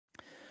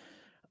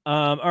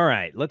All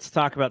right, let's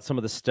talk about some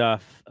of the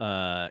stuff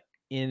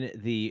in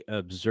the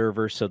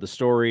Observer. So the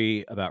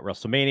story about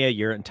WrestleMania,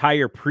 your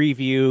entire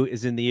preview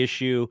is in the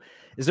issue.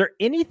 Is there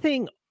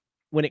anything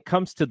when it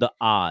comes to the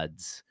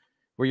odds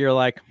where you're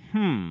like,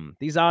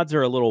 these odds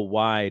are a little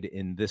wide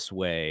in this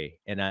way,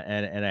 and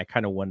I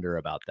kind of wonder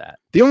about that.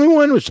 The only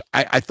one was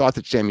I thought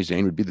that Sami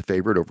Zayn would be the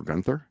favorite over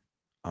Gunther.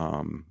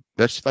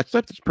 That's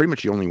pretty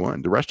much the only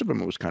one. The rest of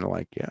them, it was kind of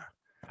like, yeah.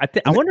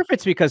 I wonder if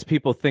it's because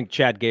people think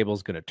Chad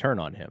Gable's going to turn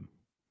on him.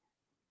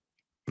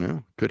 Yeah,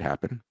 could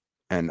happen.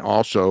 And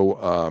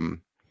also,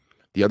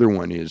 the other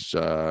one is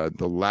the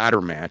ladder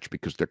match,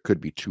 because there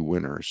could be two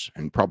winners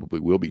and probably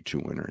will be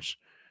two winners.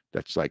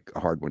 That's like a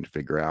hard one to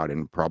figure out,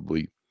 and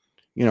probably,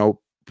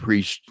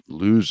 Priest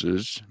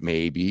loses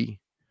maybe,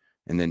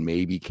 and then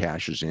maybe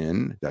cashes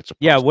in. That's a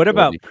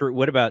possibility.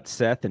 What about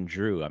Seth and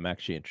Drew? I'm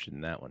actually interested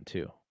in that one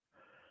too.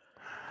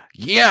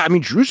 Yeah, I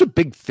mean, Drew's a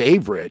big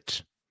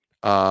favorite,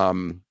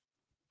 but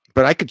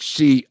I could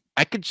see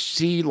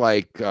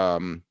like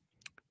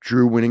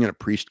Drew winning in a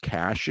Priest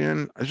cash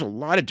in. There's a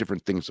lot of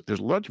different things. There's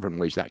a lot of different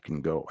ways that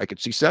can go. I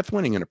could see Seth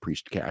winning in a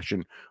Priest cash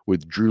in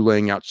with Drew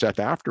laying out Seth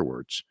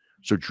afterwards.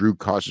 So Drew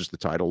causes the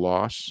title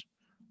loss.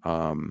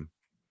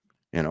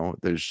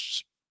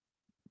 There's,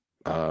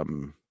 yeah,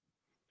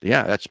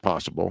 that's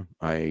possible.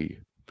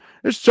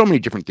 There's so many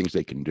different things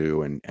they can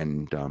do, and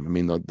I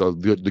mean,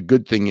 the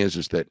good thing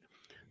is that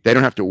they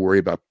don't have to worry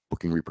about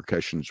booking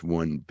repercussions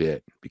one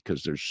bit,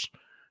 because there's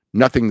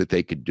nothing that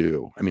they could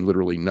do. I mean,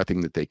 literally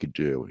nothing that they could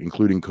do,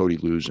 including Cody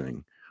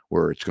losing,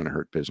 where it's going to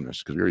hurt business,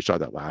 because we already saw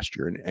that last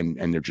year,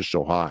 and they're just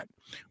so hot.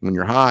 When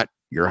you're hot,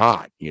 you're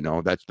hot.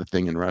 That's the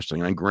thing in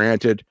wrestling. And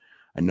granted,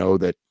 I know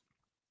that,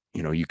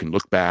 you can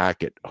look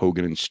back at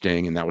Hogan and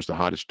Sting, and that was the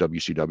hottest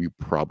WCW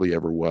probably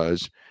ever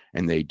was.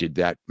 And they did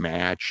that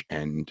match,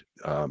 and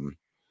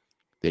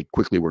they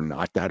quickly were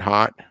not that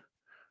hot.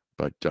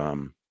 But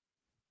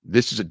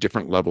this is a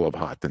different level of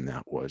hot than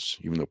that was,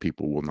 even though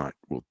people will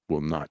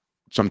not.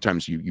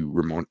 Sometimes you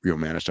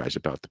romanticize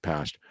about the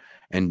past,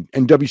 and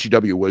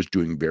WCW was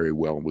doing very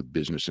well with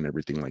business and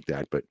everything like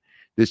that. But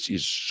this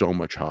is so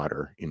much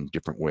hotter in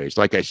different ways.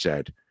 Like I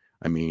said,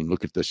 I mean,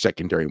 look at the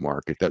secondary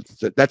market.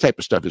 That type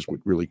of stuff is what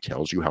really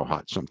tells you how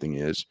hot something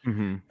is.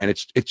 Mm-hmm. And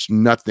it's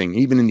nothing,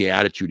 even in the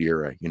Attitude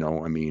Era.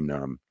 I mean,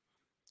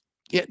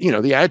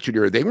 the Attitude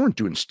Era, they weren't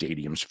doing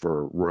stadiums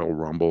for Royal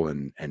Rumble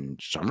and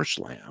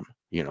SummerSlam.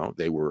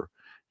 They were.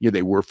 Yeah,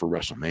 they were for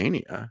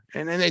WrestleMania,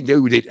 and they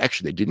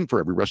didn't for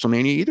every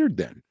WrestleMania either.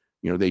 Then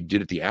they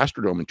did at the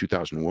Astrodome in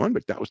 2001,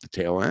 but that was the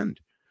tail end.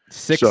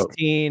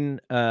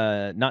 17,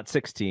 not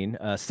 16,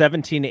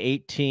 17,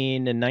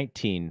 18, and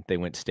 19 they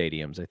went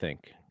stadiums, I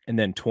think, and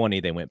then 20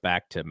 they went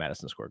back to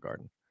Madison Square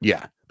Garden.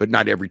 Yeah, but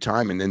not every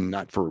time, and then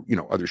not for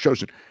other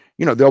shows.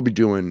 They'll be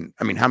doing.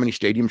 I mean, how many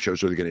stadium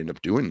shows are they going to end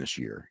up doing this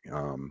year?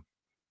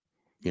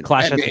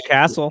 Clash at the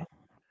Castle.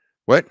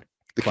 What?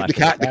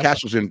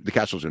 The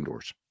castle's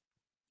indoors.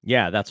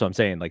 Yeah, that's what I'm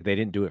saying. Like, they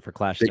didn't do it for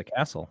Clash at the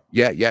Castle.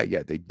 Yeah.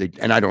 They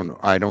and I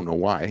don't know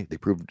why. They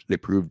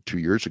proved 2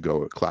 years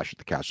ago at Clash at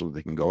the Castle that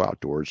they can go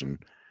outdoors and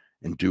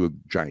do a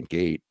giant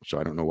gate. So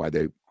I don't know why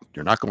they're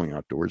not going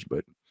outdoors,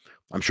 but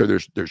I'm sure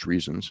there's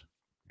reasons.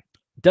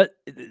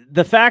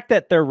 The fact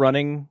that they're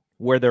running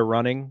where they're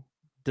running,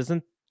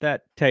 doesn't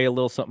that tell you a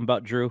little something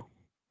about Drew?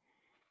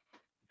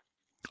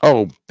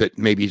 Oh, that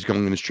maybe he's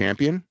going in as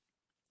champion?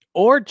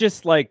 Or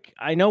just like,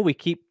 I know we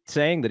keep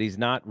saying that he's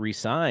not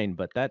re-signed,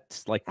 but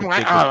that's like pen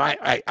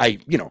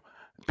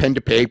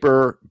to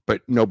paper,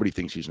 but nobody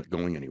thinks he's not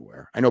going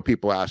anywhere. I know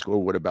people ask,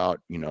 well, what about,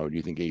 do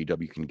you think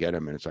AEW can get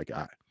him? And it's like,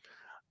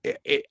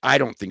 I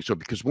don't think so,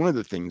 because one of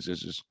the things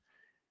is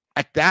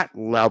at that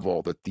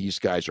level that these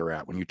guys are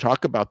at, when you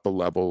talk about the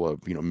level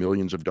of,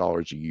 millions of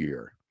dollars a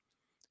year,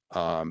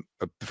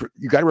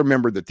 you got to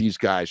remember that these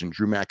guys, and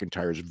Drew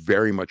McIntyre is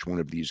very much one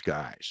of these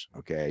guys.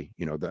 Okay.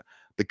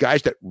 The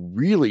guys that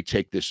really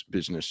take this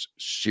business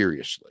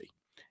seriously.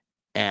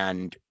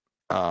 And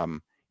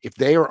if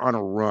they are on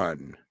a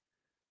run,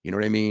 you know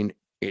what I mean?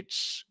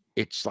 It's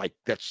like,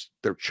 that's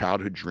their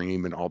childhood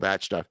dream and all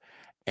that stuff.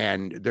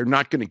 And they're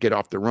not going to get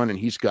off the run. And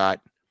he's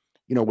got,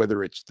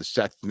 whether it's the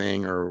Seth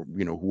thing or,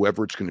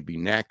 whoever it's going to be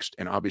next.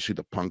 And obviously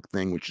the Punk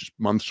thing, which is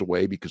months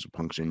away because of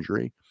Punk's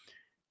injury.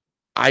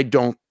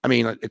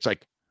 It's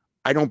like,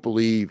 I don't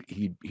believe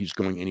he's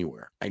going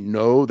anywhere. I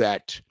know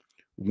that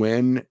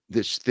when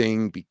this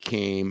thing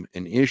became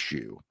an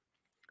issue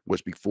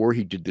was before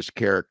he did this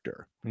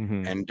character.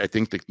 Mm-hmm. And I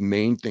think the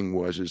main thing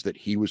is that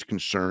he was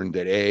concerned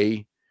that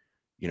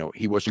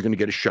he wasn't going to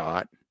get a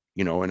shot,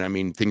 and I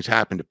mean, things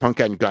happened. If Punk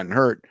hadn't gotten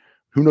hurt,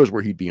 who knows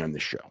where he'd be on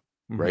this show.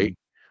 Mm-hmm. Right.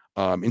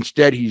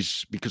 Instead,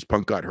 because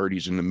Punk got hurt,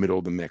 he's in the middle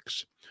of the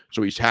mix.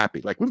 So he's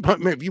happy. Like when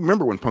Punk, if you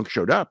remember when Punk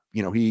showed up,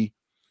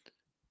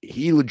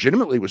 he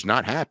legitimately was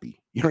not happy.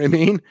 You know what I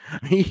mean?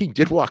 He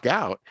did walk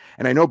out,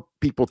 and I know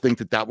people think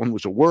that one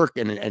was a work,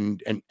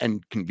 and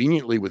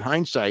conveniently with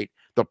hindsight,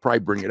 they'll probably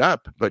bring it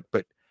up. But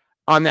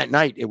on that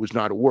night, it was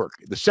not a work.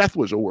 The Seth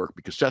was a work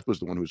because Seth was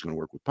the one who was going to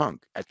work with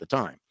Punk at the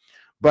time.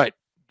 But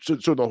so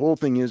the whole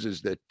thing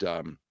is that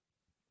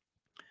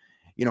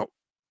you know,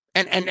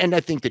 and I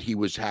think that he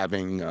was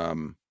having, I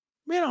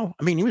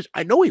mean,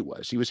 I know he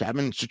was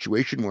having a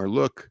situation where,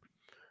 look,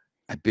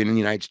 I've been in the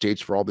United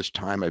States for all this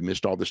time. I've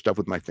missed all this stuff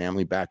with my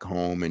family back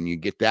home, and you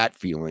get that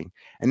feeling,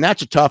 and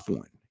that's a tough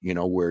one,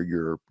 where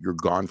you're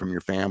gone from your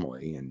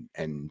family,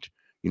 and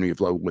you have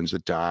loved ones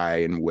that die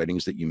and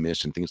weddings that you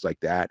miss and things like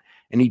that.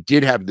 And he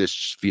did have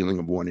this feeling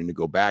of wanting to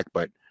go back,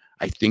 but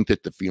I think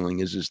that the feeling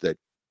is that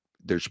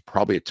there's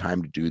probably a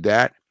time to do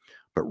that.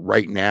 But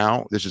right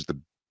now, this is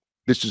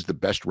the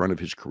best run of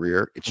his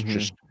career. It's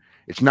just,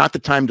 it's not the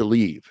time to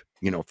leave,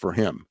 for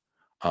him.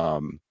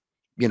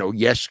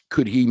 Yes,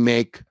 could he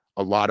make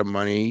a lot of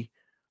money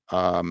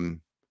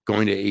going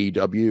to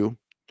AEW?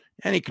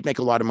 And he could make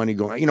a lot of money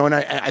going, and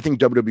I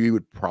think WWE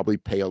would probably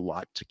pay a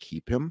lot to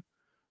keep him.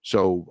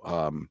 So,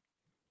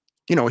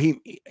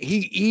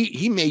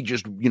 he may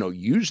just,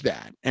 use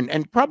that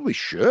and probably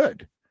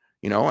should,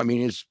 I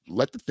mean, is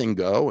let the thing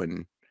go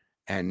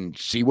and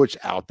see what's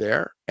out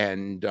there.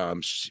 And,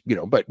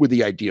 but with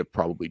the idea of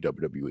probably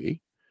WWE,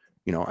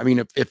 I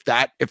mean,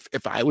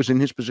 if I was in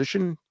his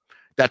position,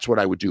 that's what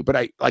I would do.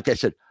 But like I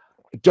said,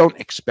 I don't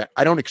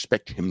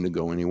expect him to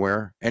go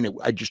anywhere. And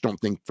I just don't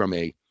think from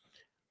a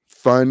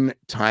fun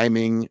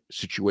timing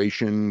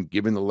situation,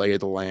 given the lay of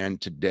the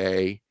land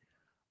today,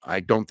 I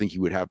don't think he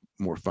would have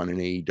more fun in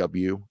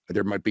AEW.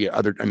 There might be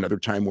another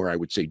time where I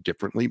would say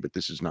differently, but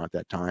this is not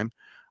that time.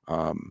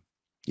 I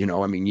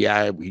mean,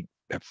 yeah, we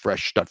have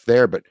fresh stuff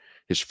there, but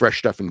his fresh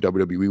stuff in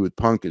WWE with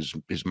Punk is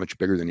much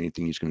bigger than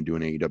anything he's going to do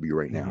in AEW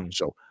right now.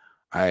 So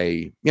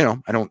I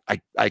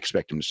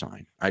expect him to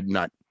sign. I'm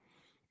not,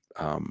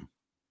 and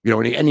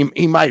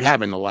he might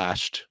have in the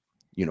last,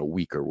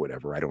 week or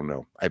whatever. I don't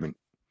know. I haven't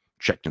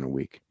checked in a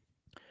week.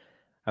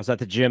 I was at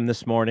the gym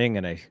this morning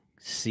and I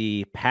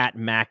see Pat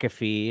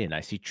McAfee and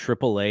I see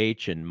Triple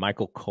H and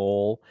Michael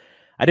Cole.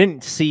 I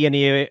didn't see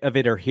any of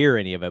it or hear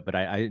any of it, but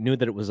I knew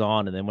that it was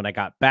on. And then when I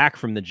got back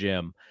from the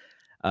gym,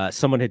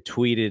 someone had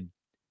tweeted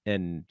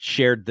and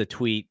shared the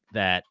tweet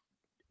that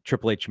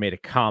Triple H made a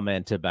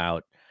comment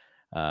about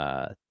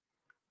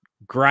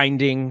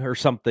grinding or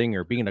something,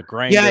 or being a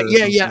grinder.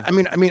 Yeah. I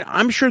mean,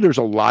 I'm sure there's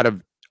a lot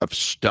of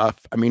stuff.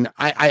 I mean,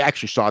 I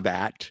actually saw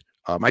that.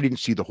 I didn't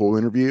see the whole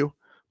interview,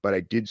 but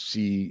I did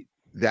see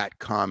that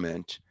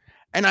comment.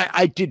 And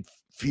I did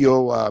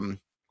feel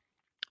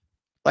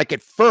like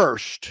at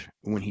first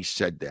when he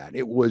said that,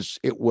 it was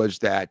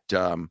that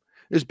it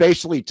was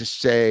basically to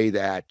say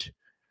that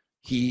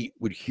he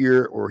would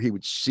hear or he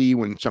would see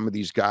when some of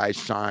these guys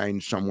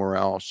signed somewhere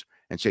else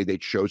and say they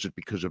chose it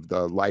because of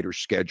the lighter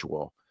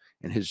schedule.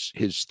 And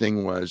his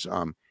thing was,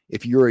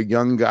 if you're a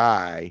young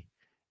guy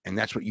and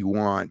that's what you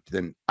want,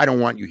 then I don't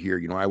want you here.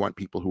 I want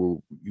people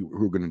who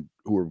are going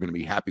to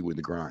be happy with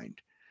the grind.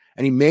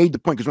 And he made the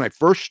point, because when I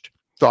first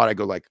thought, I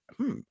go like,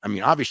 I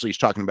mean, obviously he's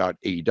talking about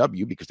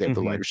AEW because they have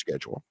the lighter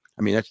schedule.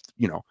 I mean, that's,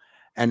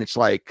 and it's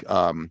like,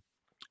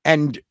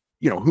 and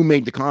who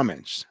made the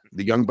comments?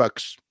 The Young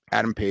Bucks,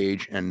 Adam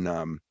Page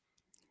and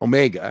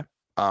Omega,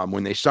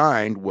 when they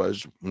signed,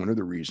 was one of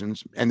the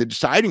reasons. And the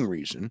deciding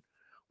reason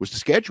was the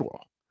schedule.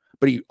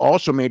 But he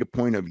also made a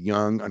point of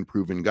young,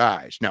 unproven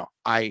guys. Now,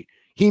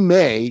 he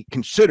may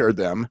consider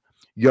them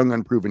young,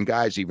 unproven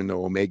guys, even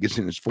though Omega's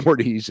in his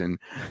 40s and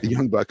the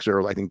Young Bucks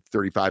are, I think,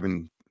 35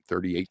 and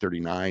 38,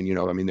 39.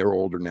 I mean, they're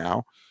older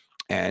now.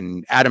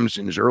 And Adam's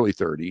in his early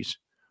 30s.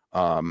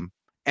 And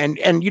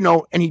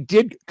he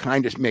did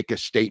kind of make a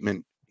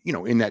statement,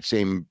 in that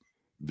same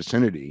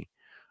vicinity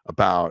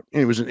about,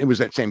 and it was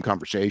that same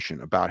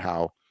conversation about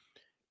how,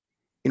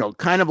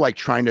 kind of like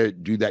trying to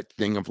do that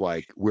thing of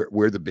like,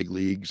 we're the big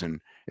leagues. And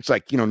it's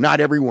like, not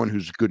everyone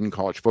who's good in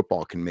college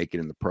football can make it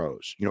in the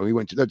pros. He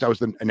went to, that was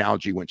the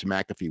analogy he went to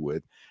McAfee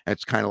with. And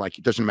it's kind of like,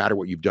 it doesn't matter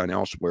what you've done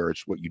elsewhere.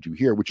 It's what you do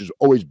here, which has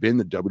always been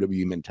the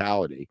WWE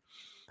mentality.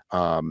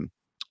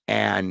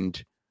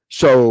 And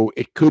so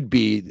it could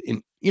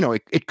be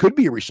it could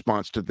be a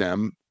response to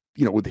them,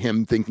 with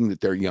him thinking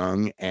that they're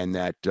young and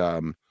that,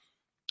 they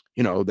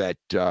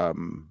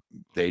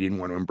didn't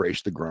want to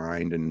embrace the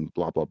grind and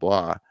blah, blah,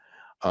 blah.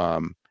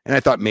 And I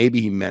thought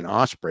maybe he meant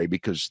Ospreay,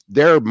 because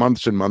they're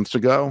months and months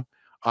ago.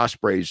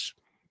 Ospreay's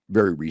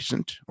very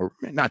recent, or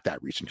not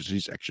that recent because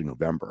he's actually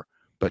November.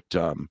 But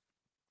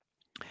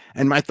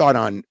and my thought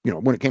on,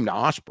 when it came to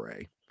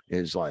Ospreay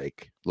is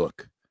like,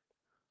 look,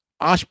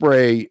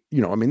 Ospreay,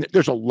 I mean,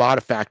 there's a lot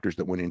of factors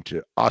that went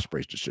into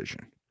Ospreay's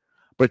decision.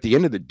 But at the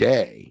end of the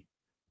day,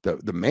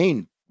 the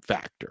main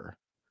factor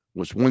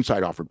was one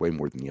side offered way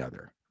more than the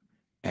other.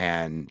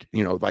 And,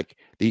 like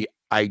the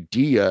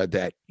idea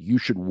that you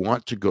should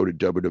want to go to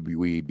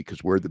WWE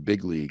because we're the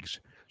big leagues,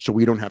 so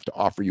we don't have to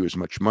offer you as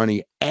much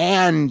money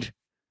and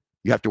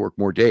you have to work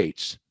more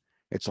dates.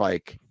 It's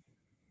like,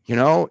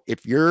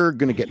 if you're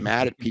going to get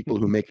mad at people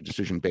who make a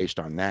decision based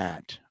on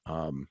that,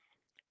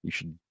 you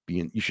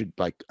should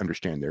like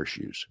understand their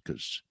shoes,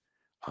 because,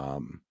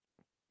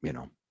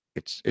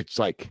 it's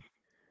like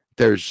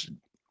there's,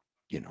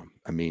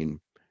 I mean,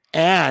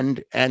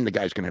 and the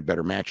guy's going to have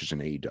better matches in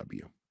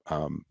AEW.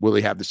 Will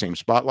he have the same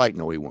spotlight?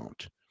 No, he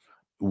won't.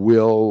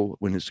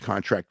 When his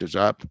contract is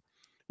up,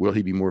 Will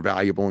he be more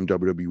valuable in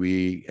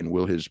WWE, and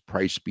will his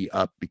price be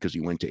up because he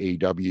went to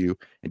AEW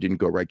and didn't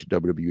go right to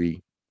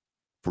WWE?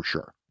 For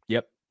sure.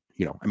 Yep.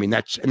 You know, I mean,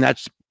 that's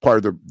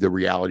part of the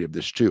reality of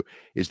this too,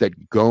 is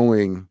that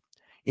going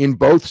in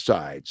both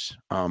sides.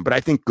 But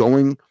I think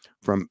going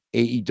from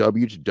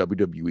AEW to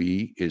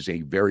WWE is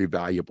a very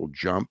valuable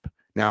jump.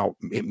 Now,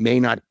 it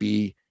may not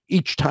be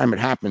each time it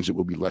happens, it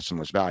will be less and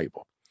less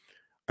valuable.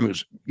 I mean, it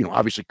was, you know,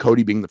 obviously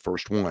Cody being the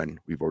first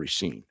one, we've already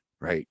seen,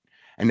 right?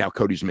 And now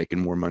Cody's making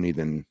more money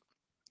than,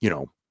 you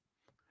know,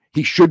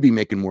 he should be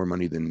making more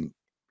money than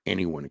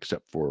anyone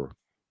except for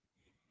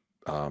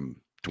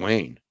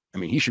Dwayne. I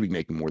mean, he should be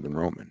making more than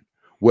Roman.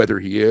 Whether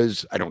he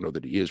is, I don't know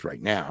that he is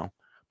right now,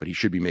 but he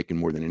should be making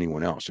more than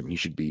anyone else. I mean, he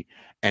should be,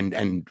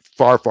 and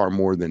far, far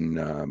more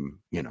than,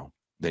 you know,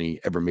 than he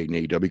ever made in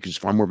AEW, because he's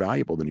far more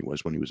valuable than he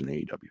was when he was in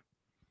AEW.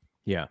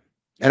 Yeah.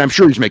 And I'm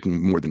sure he's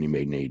making more than he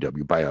made in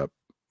AEW by a,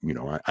 you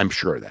know, I'm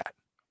sure of that.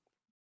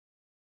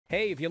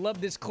 Hey, if you love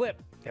this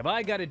clip, have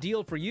I got a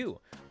deal for you?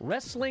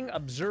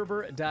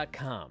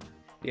 WrestlingObserver.com. Do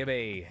you have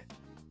a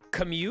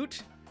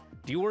commute?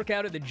 Do you work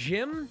out at the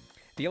gym?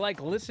 Do you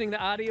like listening to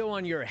audio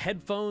on your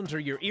headphones or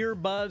your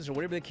earbuds or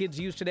whatever the kids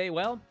use today?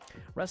 Well,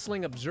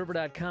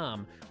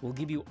 WrestlingObserver.com will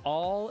give you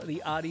all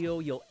the audio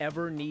you'll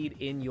ever need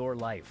in your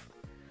life.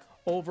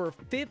 Over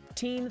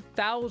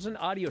 15,000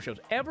 audio shows.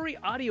 Every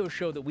audio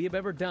show that we have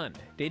ever done,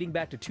 dating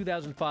back to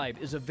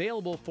 2005, is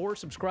available for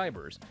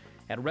subscribers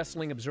at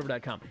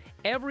WrestlingObserver.com.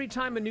 Every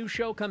time a new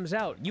show comes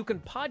out, you can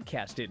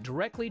podcast it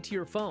directly to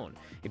your phone.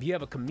 If you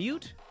have a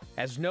commute,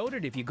 as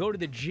noted, if you go to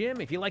the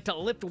gym, if you like to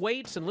lift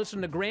weights and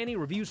listen to Granny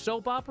review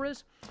soap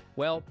operas,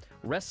 well,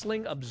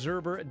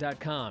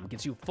 WrestlingObserver.com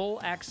gets you full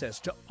access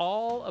to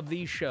all of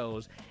these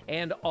shows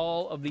and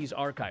all of these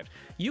archives.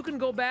 You can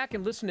go back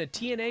and listen to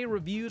TNA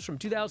reviews from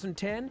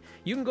 2010.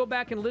 You can go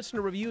back and listen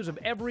to reviews of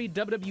every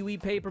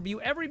WWE pay-per-view,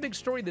 every big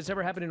story that's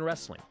ever happened in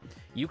wrestling.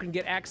 You can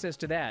get access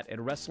to that at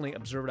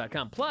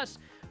WrestlingObserver.com. Plus,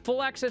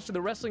 full access to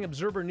the Wrestling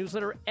Observer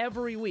newsletter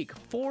every week.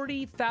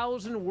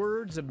 40,000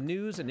 words of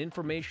news and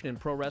information in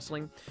pro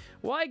wrestling.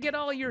 Why get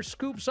all your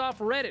scoops off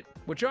Reddit,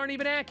 which aren't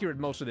even accurate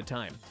most of the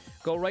time?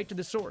 Go right to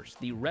the source,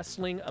 the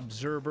Wrestling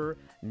Observer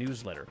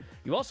newsletter.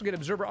 You also get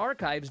Observer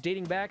archives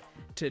dating back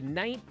to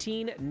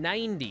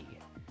 1990.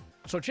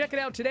 So check it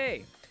out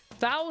today.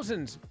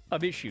 Thousands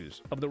of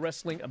issues of the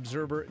Wrestling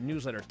Observer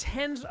newsletter.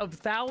 Tens of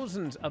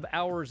thousands of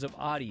hours of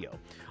audio.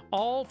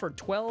 All for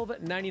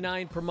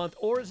 $12.99 per month,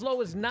 or as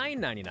low as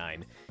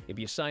 $9.99 if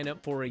you sign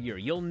up for a year.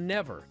 You'll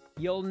never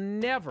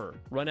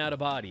run out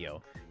of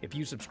audio if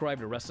you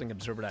subscribe to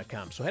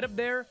WrestlingObserver.com. So head up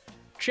there,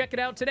 check it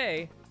out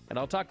today, and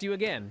I'll talk to you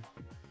again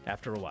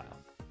after a while.